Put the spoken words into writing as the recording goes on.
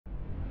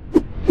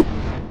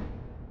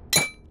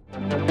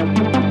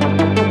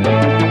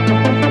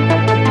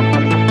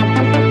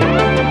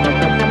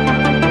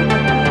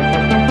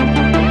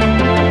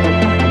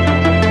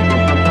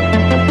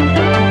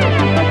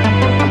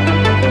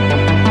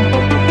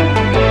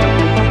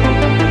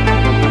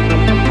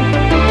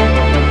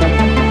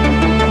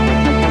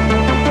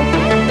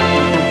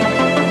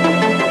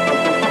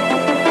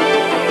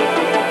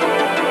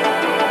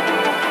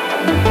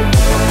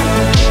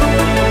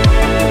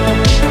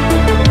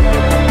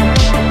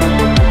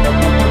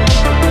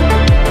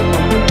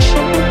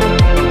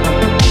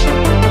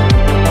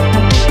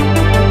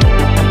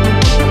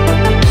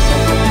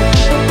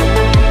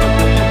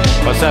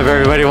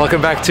everybody,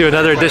 welcome back to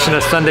another edition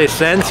of Sunday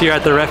Sends here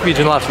at the Refuge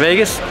in Las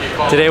Vegas.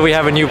 Today we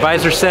have a new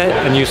visor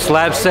set, a new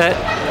slab set,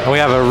 and we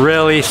have a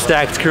really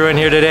stacked crew in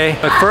here today.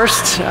 But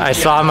first, I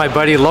saw my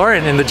buddy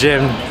Lauren in the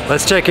gym.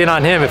 Let's check in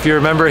on him. If you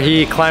remember,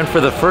 he climbed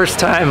for the first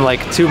time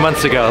like 2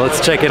 months ago.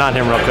 Let's check in on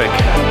him real quick.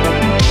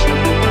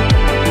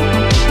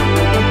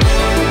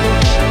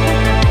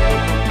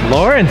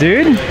 Lauren,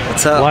 dude.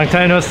 What's up? Long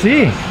time no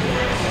see.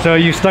 So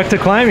you stuck to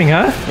climbing,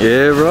 huh?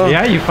 Yeah, bro.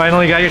 Yeah, you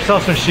finally got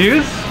yourself some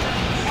shoes?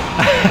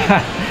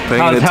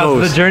 How's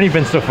the journey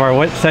been so far?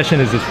 What session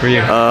is this for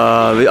you?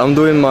 I'm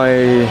doing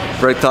my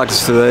break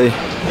tactics today.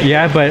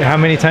 Yeah, but how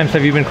many times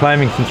have you been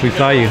climbing since we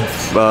saw you?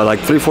 Like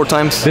 3-4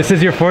 times. This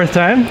is your 4th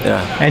time?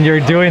 Yeah. And you're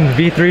doing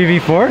V3,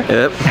 V4?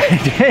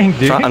 Yep. Dang,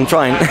 dude. I'm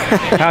trying.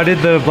 How did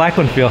the black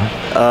one feel?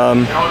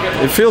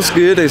 It feels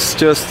good. It's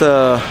just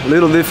a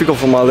little difficult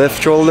for my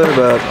left shoulder,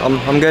 but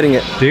I'm getting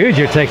it. Dude,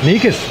 your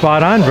technique is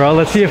spot on, bro.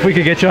 Let's see if we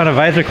could get you on a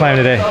visor climb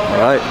today.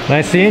 All right.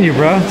 Nice seeing you,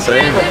 bro.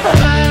 Same.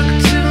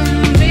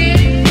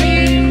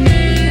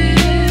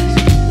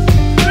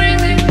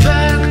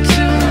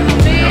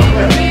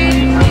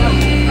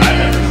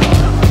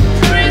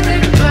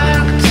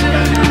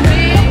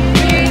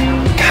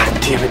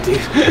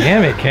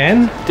 Damn it,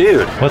 Ken.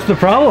 Dude. What's the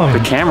problem? The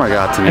camera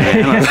got to me.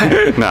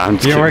 No, I'm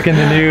just You're kidding. working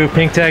the new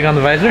pink tag on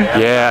the visor?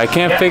 Yeah, I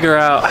can't figure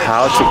out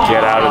how to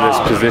get out of this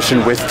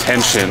position with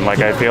tension. Like,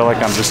 I feel like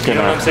I'm just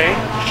gonna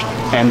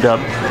end up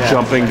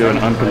jumping to an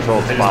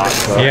uncontrolled spot.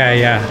 So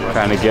Yeah.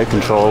 trying to get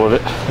control of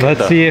it.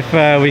 Let's see if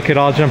we could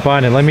all jump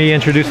on it. Let me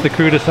introduce the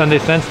crew to Sunday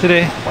Sense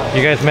today.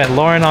 You guys met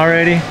Lauren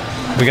already.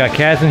 We got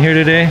Kaz in here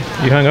today.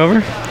 You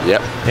hungover?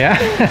 Yep. Yeah?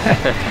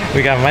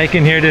 We got Mike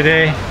in here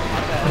today.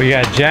 We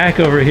got Jack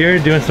over here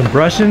doing some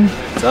brushing.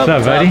 What's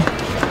up, buddy?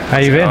 How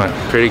you been?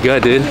 Pretty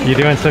good, dude. You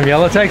doing some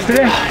yellow tags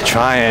today?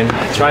 Trying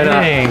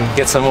to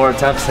get some more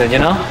attempts in, you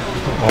know?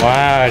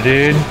 Wow,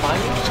 dude.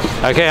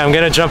 Okay, I'm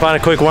gonna jump on a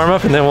quick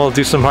warm-up and then we'll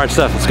do some hard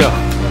stuff. Let's go.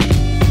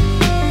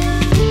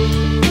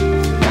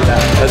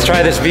 Let's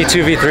try this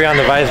V2, V3 on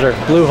the visor.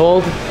 Blue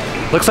hold.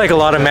 Looks like a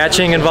lot of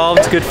matching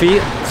involved. Good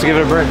feet. Let's give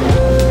it a burn.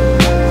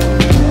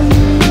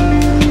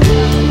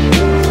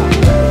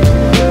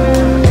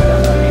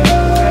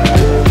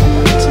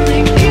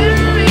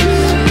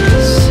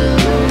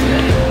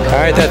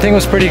 Alright, that thing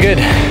was pretty good.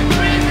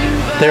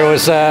 There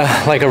was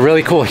like a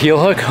really cool heel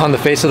hook on the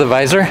face of the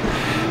visor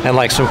and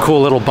like some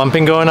cool little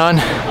bumping going on.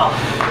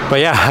 But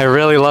yeah, I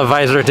really love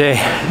visor day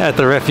at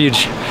the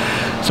Refuge.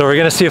 So we're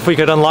gonna see if we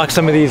could unlock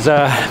some of these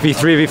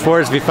V3,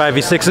 V4s, V5,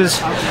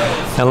 V6s,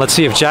 and let's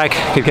see if Jack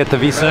could get the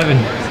V7.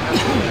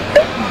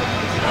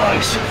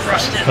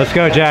 Let's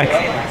go, Jack.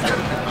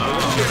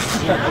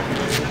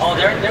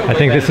 I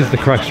think this is the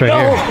crux right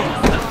here.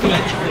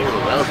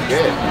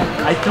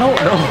 I don't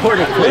know where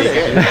to put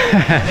it.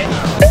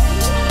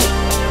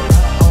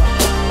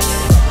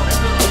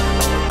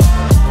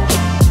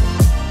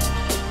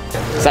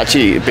 It's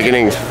actually,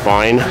 beginning's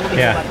fine.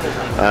 Yeah.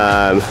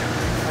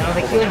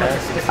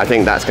 I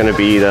think that's going to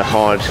be the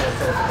hard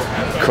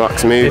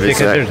crux move. Because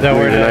there's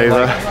nowhere to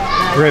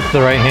like, grip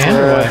the right hand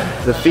or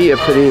what? The feet are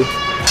pretty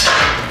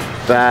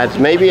bad.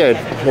 Maybe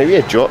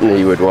a drop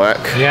knee would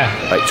work. Yeah.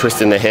 Like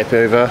twisting the hip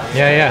over.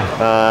 Yeah.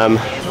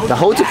 The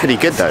holds are pretty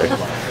good though.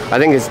 I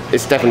think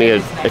it's definitely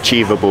an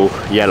achievable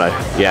yellow.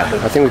 Yeah,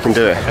 I think we can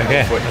do it.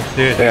 Okay, let's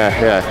do it.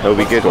 Yeah, it'll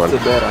be a good one.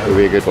 It'll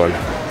be a good one.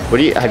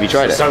 Have you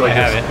tried it? I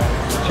haven't.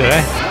 Should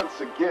I? Once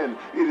again,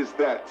 it is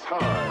that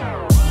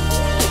time.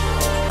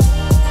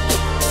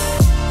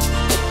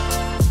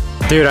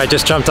 Dude, I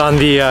just jumped on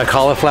the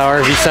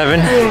cauliflower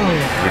V7.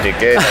 You did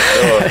good.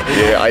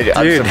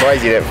 I'm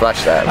surprised you didn't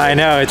flash that. I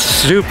know, it's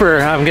super,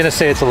 I'm gonna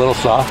say it's a little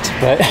soft,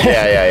 but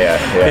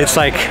yeah. it's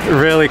like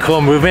really cool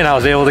movement. I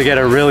was able to get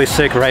a really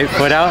sick right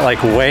foot out,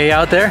 like way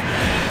out there,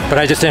 but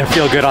I just didn't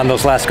feel good on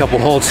those last couple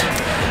holds.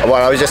 Well,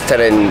 I was just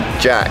telling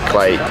Jack,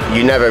 like,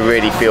 you never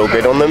really feel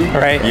good on them.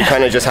 Right. You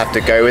kind of just have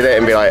to go with it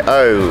and be like,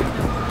 oh,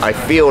 I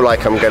feel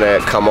like I'm gonna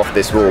come off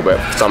this wall, but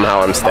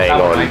somehow I'm staying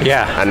on.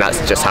 Yeah. And that's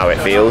just how it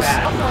feels,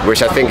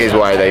 which I think is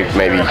why they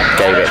maybe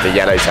gave it the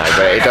yellow tag,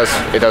 but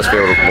it does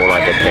feel more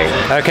like a pink.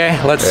 Okay,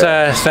 let's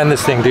send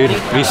this thing, dude.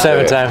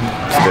 V7 time.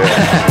 Let's do it.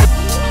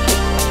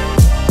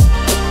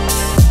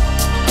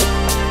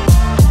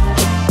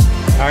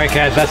 All right,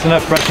 guys, that's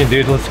enough brushing,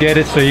 dude. Let's get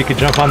it so you can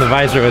jump on the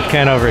visor with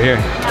Ken over here.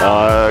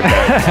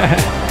 Okay.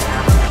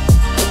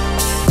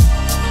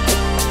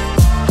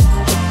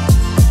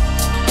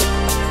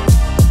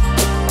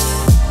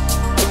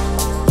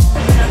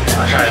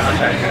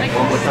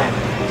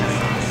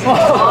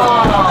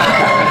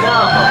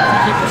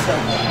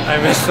 I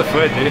missed the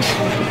foot, dude.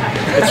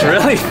 It's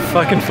really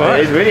fucking fun.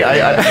 It's really, All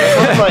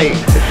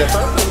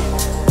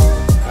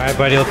right,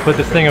 buddy, let's put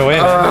this thing away.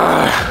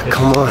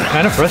 Come on.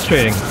 Kind of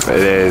frustrating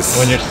It is.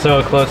 when you're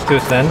so close to a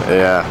send.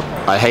 Yeah.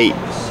 I hate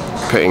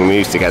putting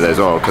moves together as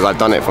well, because I've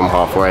done it from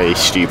halfway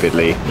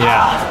stupidly.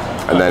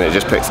 Yeah. And then it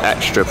just puts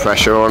extra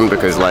pressure on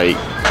because, like,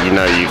 you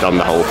know you've done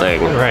the whole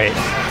thing. Right.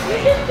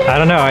 I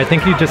don't know. I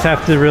think you just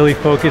have to really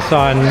focus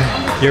on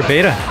your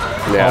beta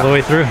all the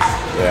way through.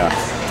 Yeah.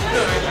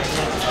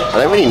 I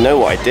don't really know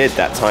what I did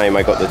that time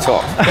I got the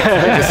top.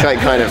 It just like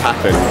kind of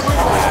happened.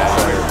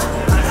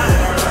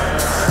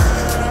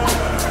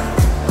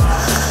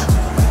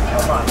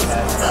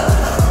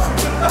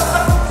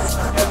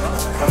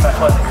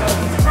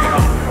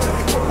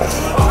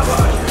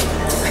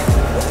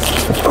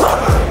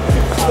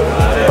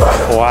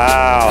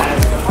 Wow.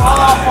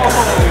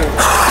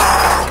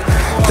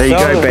 There you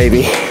go,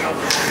 baby.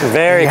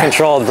 Very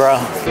controlled, bro.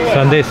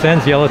 Sunday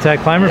Sense, yellow tag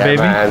climber, Yeah,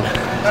 baby.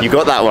 Man. You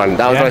got that one.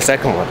 That was my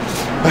second one.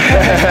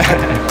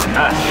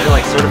 You're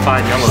like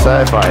certified yellow.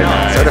 Certified.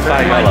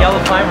 Certified yellow.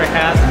 Yellow climber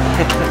hat.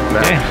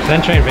 Yeah,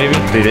 Zen train, baby.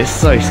 Dude, it's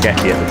so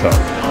sketchy at the top.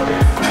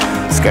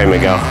 Let's go,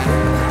 Miguel.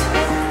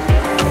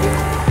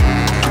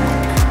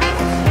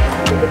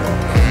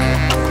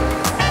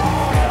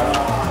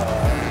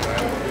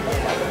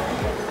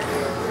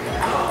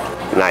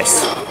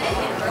 Nice.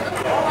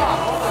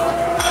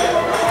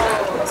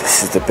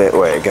 This is the bit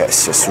where it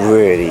gets just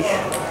really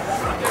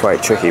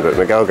quite tricky, but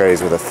Miguel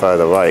goes with a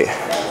further right,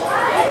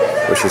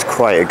 which is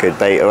quite a good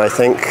beta, I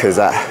think, because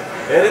that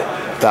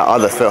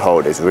other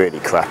foothold is really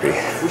crappy.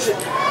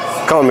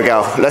 Come on,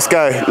 Miguel, let's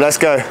go, let's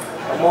go.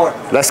 One more.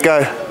 Let's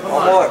go.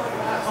 One more.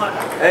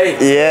 Hey.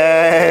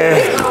 Yeah.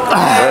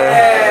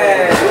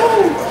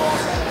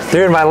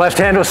 Dude, my left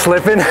hand was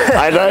slipping.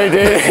 I know, dude.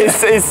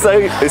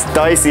 It's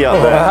dicey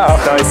up there. Wow.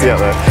 It's dicey up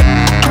there.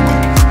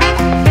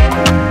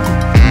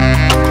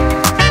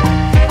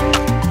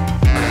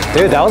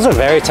 Dude, that was a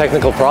very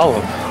technical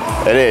problem.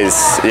 It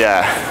is,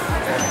 yeah.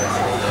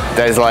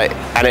 There's like,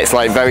 and it's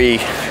like very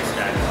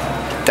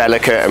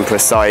delicate and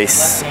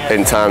precise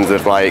in terms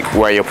of like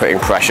where you're putting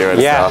pressure and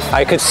stuff.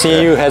 I could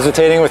see you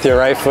hesitating with your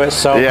right foot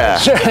so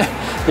much.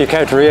 You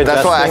kept readjusting.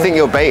 That's why I think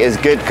your bait is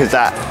good, because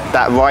that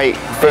right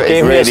foot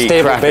is really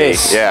crappy.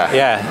 Base.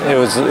 Yeah, it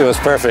was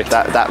perfect.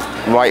 That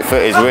right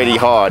foot is really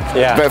hard.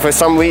 Yeah. But for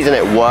some reason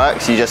it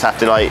works. You just have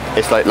to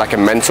it's like a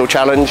mental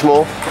challenge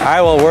more. All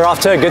right, well, we're off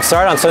to a good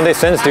start on Sunday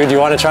Sense, dude. Do you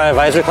want to try a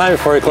visor climb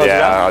before we close it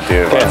out? Yeah, I'll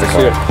do a visor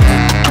climb.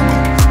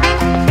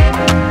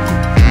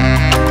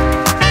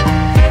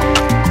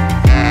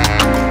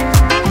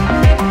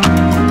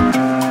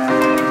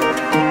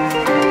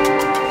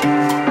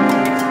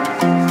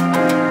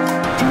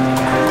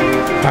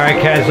 All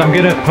right, guys, I'm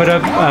gonna put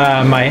up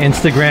my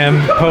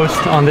Instagram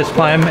post on this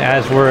climb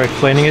as we're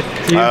explaining it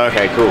to you. Oh,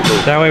 okay, cool.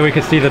 That way we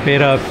can see the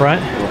beta up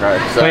front. Okay,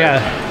 so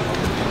yeah,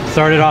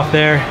 started off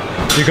there.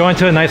 You're going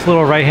to a nice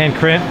little right-hand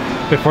crimp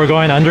before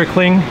going under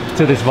cling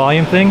to this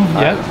volume thing.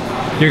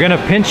 Yep. You're gonna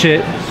pinch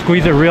it,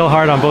 squeeze it real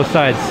hard on both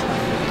sides,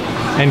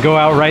 and go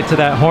out right to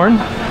that horn.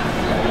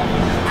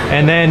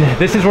 And then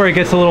this is where it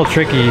gets a little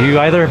tricky. You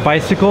either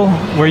bicycle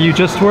where you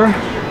just were,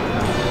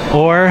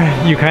 or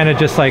you kind of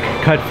just like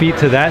cut feet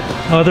to that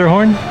other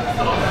horn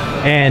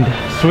and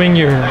swing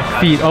your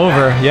feet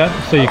over,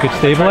 so you could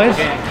stabilize.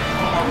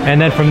 And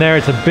then from there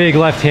it's a big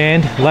left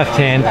hand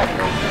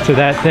to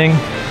that thing.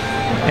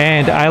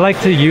 And I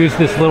like to use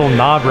this little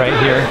knob right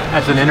here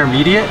as an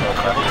intermediate,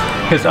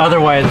 because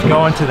otherwise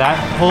going to that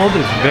hold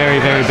is very,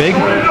 very big.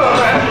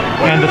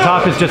 And the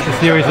top is just a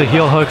series of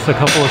heel hooks, a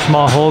couple of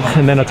small holds,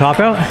 and then a top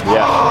out.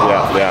 Yeah.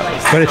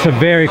 But it's a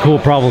very cool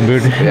problem,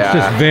 dude. It's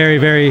just very,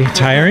 very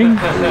tiring.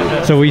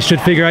 So we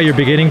should figure out your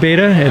beginning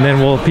beta, and then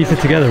we'll piece it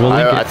together.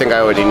 I think I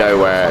already know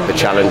where the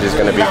challenge is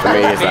going to be for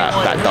me, is that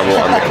double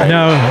undercling.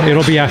 No,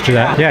 it'll be after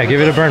that. Yeah,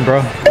 give it a burn,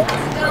 bro.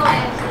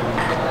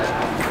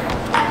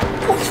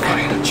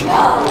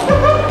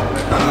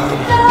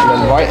 And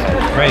then right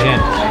hand. Right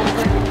hand.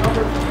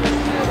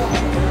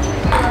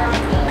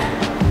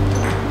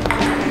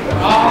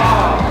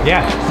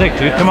 Yeah, sick,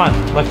 dude. Come on,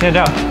 left hand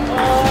out.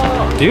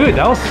 Dude,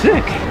 that was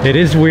sick. It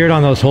is weird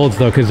on those holds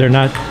though, because they're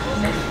not,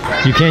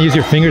 you can't use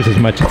your fingers as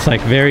much. It's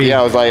like very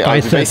I was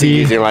basically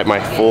using like my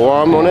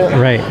forearm on it.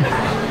 Right.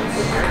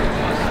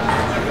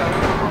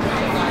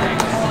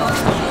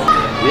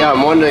 Yeah,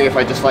 I'm wondering if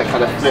I just like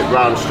kind of flip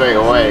round straight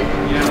away.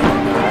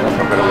 That's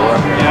not gonna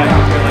work.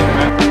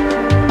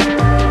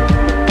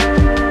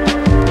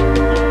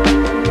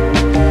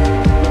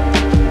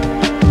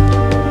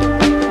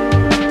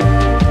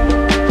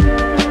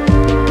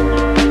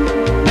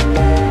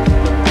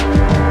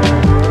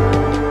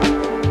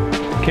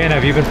 Ken,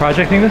 have you been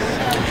projecting this?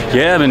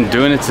 Yeah, I've been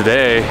doing it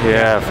today.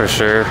 Yeah, for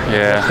sure.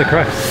 Yeah. What's the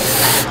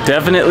crux?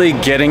 Definitely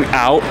getting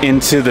out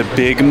into the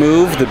big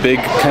move, the big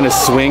kind of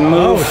swing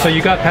move. Oh, so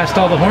you got past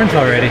all the horns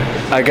already?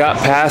 I got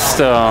past,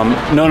 no.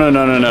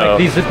 Like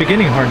these are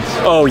beginning horns.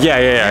 Oh,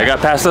 yeah. I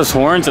got past those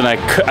horns, and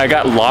I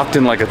got locked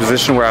in like a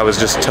position where I was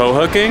just toe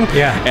hooking.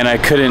 Yeah. And I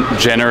couldn't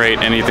generate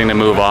anything to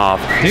move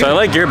off. Dude. So I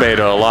like your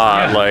beta a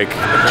lot. Yeah.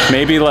 Like,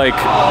 maybe like,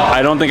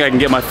 I don't think I can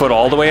get my foot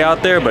all the way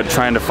out there, but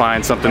trying to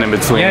find something in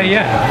between.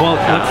 Yeah. Well,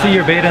 let's see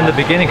your beta in the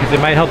beginning, because it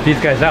might help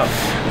these guys out.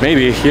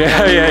 Maybe,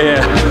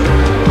 yeah.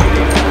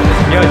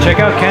 Yo, check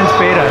out Ken's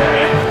beta.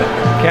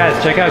 Kaz,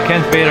 check out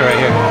Ken's beta right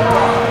here.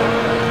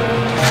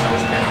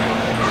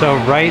 So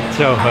right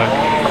toe hook.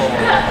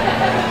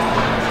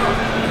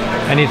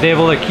 And he's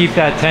able to keep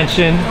that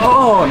tension.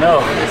 Oh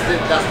no.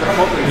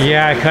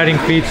 Yeah, cutting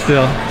feet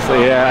still. So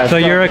yeah. So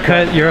you're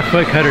a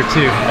foot cutter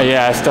too.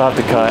 Yeah, I still have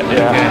to cut.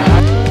 Yeah.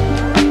 Okay.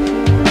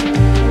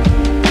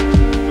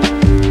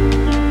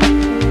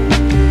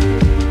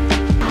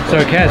 So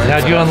Kaz,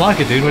 how'd you unlock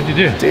it, dude? What'd you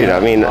do? Dude, I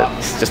mean,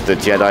 it's just the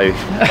Jedi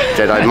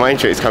mind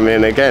tricks coming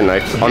in again. I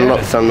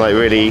unlocked some like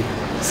really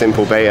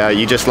simple beta.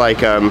 You just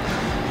like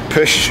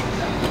push,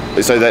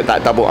 so that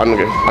double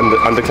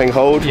undercling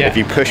hold. Yeah. If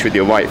you push with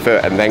your right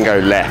foot and then go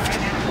left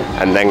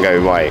and then go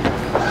right,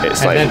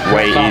 it's like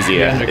way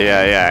easier.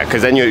 Yeah,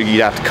 because then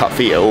you have to cut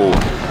feet at all.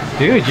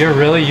 Dude, you're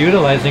really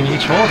utilizing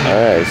each hold.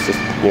 Yeah, it's just,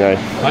 you know.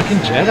 Fucking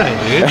Jedi,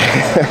 dude.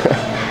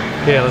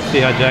 Okay, let's see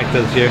how Jack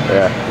does here.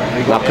 Yeah.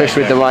 Now push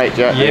with the right,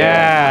 Jack.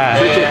 Yeah.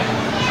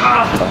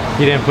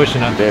 He didn't push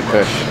enough. Did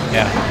push.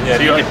 Yeah.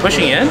 So you're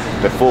pushing in?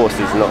 The force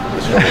is not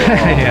the strong.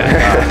 Yeah.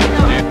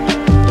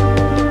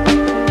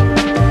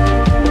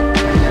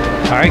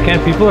 All right, Ken,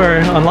 people are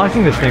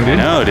unlocking this thing, dude.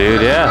 No,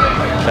 dude. Yeah.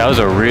 That was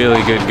a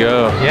really good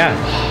go. Yeah.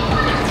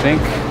 I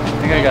think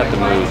I got the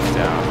moves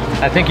down.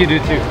 I think you do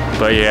too.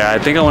 But yeah, I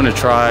think I want to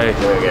try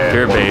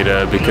your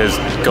beta because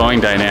going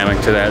dynamic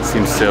to that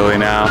seems silly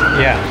now.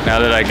 Yeah. Now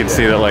that I can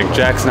see that like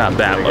Jack's not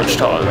that much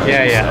taller than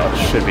me,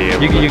 so should be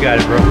able You got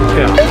it, bro. Let's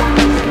go.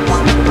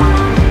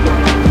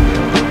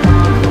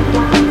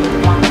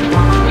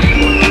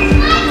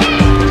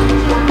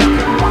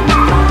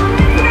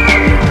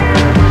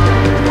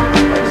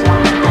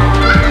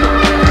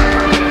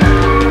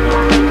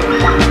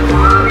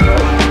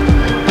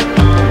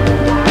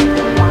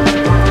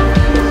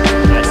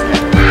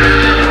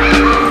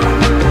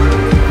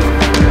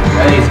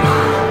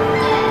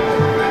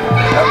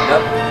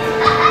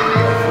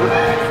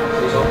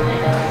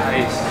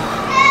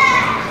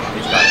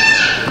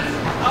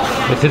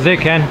 This is it,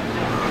 Ken.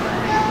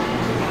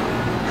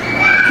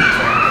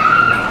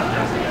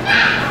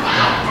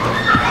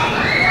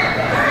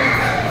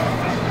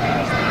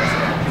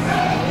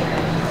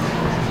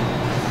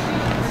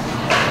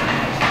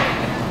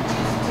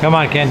 Come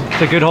on, Ken.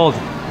 It's a good hold.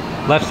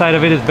 Left side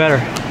of it is better.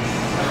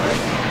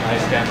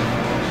 Nice, Ken.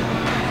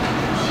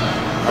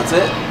 That's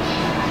it.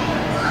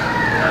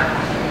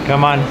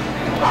 Come on.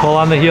 Pull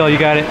on the heel. You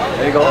got it.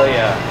 There you go. Oh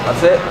yeah.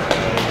 That's it.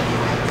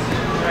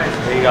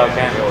 There you go,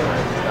 Ken.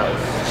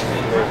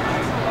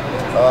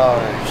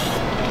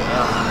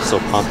 So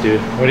pumped,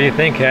 dude. What do you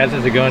think, Kaz?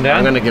 Is it going down?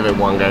 I'm gonna give it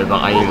one go,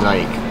 but I don't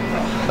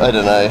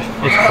know.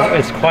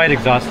 It's quite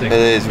exhausting. It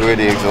is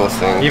really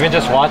exhausting. Even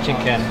just watching,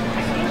 Ken.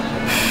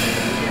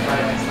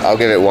 I'll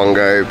give it one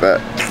go, but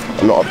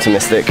I'm not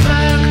optimistic.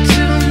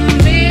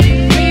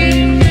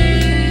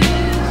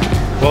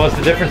 What was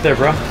the difference there,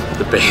 bro?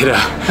 The beta,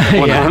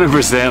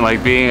 100%.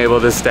 Like being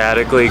able to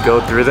statically go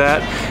through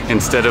that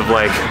instead of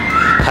like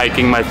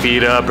hiking my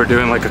feet up or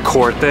doing like a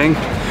core thing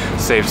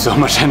saved so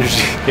much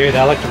energy. Dude,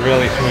 that looked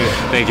really smooth.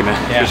 Thank you, man.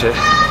 Yeah. Appreciate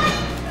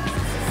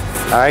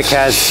it. All right,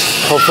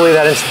 Kaz. Hopefully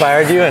that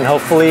inspired you, and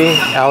hopefully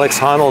Alex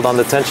Honnold on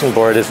the tension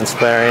board is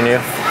inspiring you.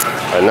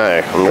 I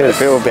know. I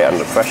feel a bit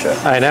under pressure.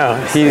 I know.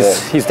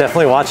 He's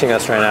definitely watching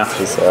us right now.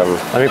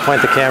 Let me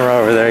point the camera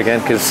over there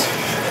again, because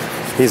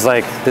he's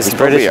like, this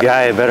British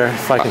guy better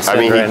fucking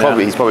spin right now.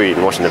 He's probably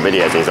been watching the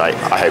videos and he's like,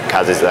 I hope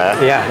Kaz is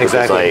there. Yeah,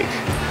 exactly.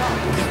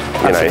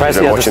 I'm surprised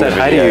he hasn't said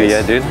hi to you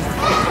yet, dude.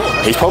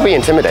 He's probably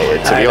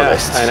intimidated, to be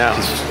honest. I know.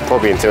 He's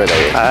probably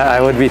intimidated.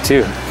 I would be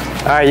too.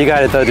 All right, you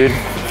got it though, dude.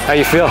 How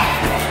you feel?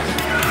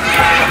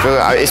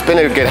 It's been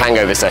a good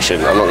hangover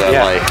session, I'm not gonna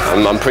lie.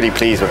 I'm pretty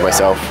pleased with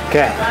myself.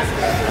 Okay.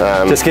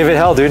 Just give it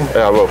hell, dude.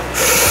 Yeah, I will.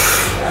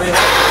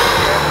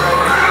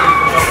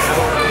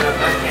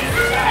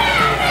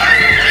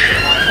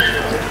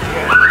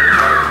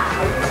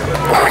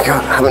 Oh my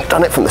god, I haven't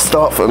done it from the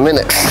start for a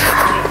minute.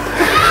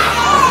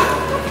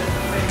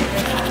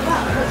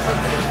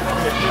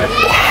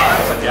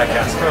 Yeah,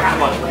 Cass.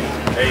 Come on.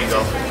 There you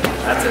go.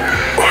 That's it.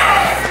 Push,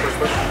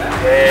 push.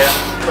 Yeah.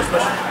 Push,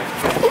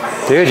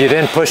 push. Dude, you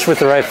didn't push with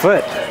the right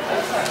foot.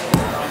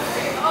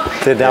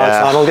 Did Alex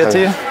Honnold get to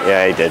you?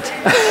 Yeah, he did.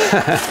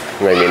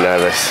 Made me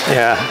nervous.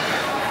 Yeah.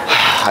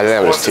 I think I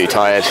was too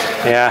tired.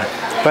 Yeah.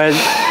 But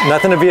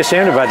nothing to be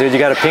ashamed about, dude. You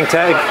got a pink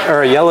tag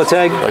or a yellow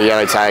tag? A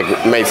yellow tag.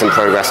 Made some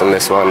progress on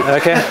this one.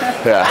 Okay.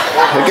 Yeah.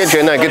 Good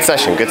session. Good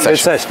session. Good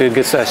sesh, dude.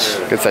 Good sesh.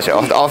 Good session.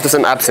 After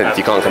some absinthe,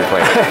 you can't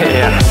complain.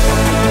 Yeah.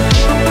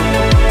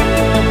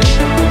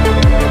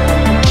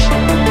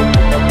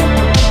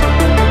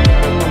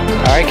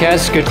 All right,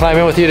 Kaz, good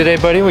climbing with you today,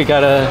 buddy. We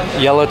got a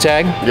yellow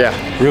tag. Yeah.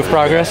 Roof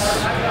progress.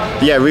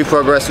 Yeah, roof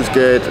progress was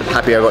good.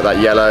 Happy I got that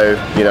yellow.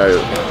 You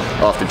know,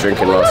 after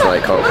drinking last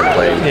night, can't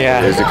complain.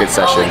 Yeah. It was a good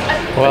session.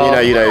 Well,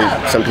 and you know,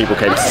 some people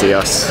came to see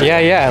us.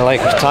 Yeah,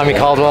 like Tommy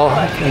Caldwell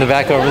in the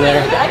back over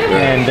there.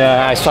 And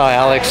I saw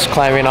Alex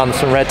climbing on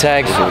some red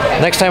tags.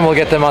 Next time we'll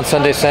get them on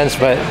Sunday Sense,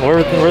 but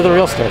we're the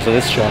real stars of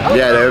this show.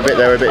 Yeah, they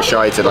were a bit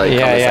shy to like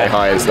come and say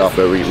hi and stuff,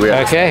 but we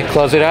Okay,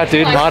 close it out,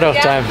 dude. Motto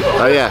time.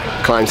 Oh yeah,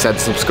 climb, said,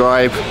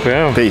 subscribe.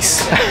 Boom.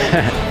 Peace.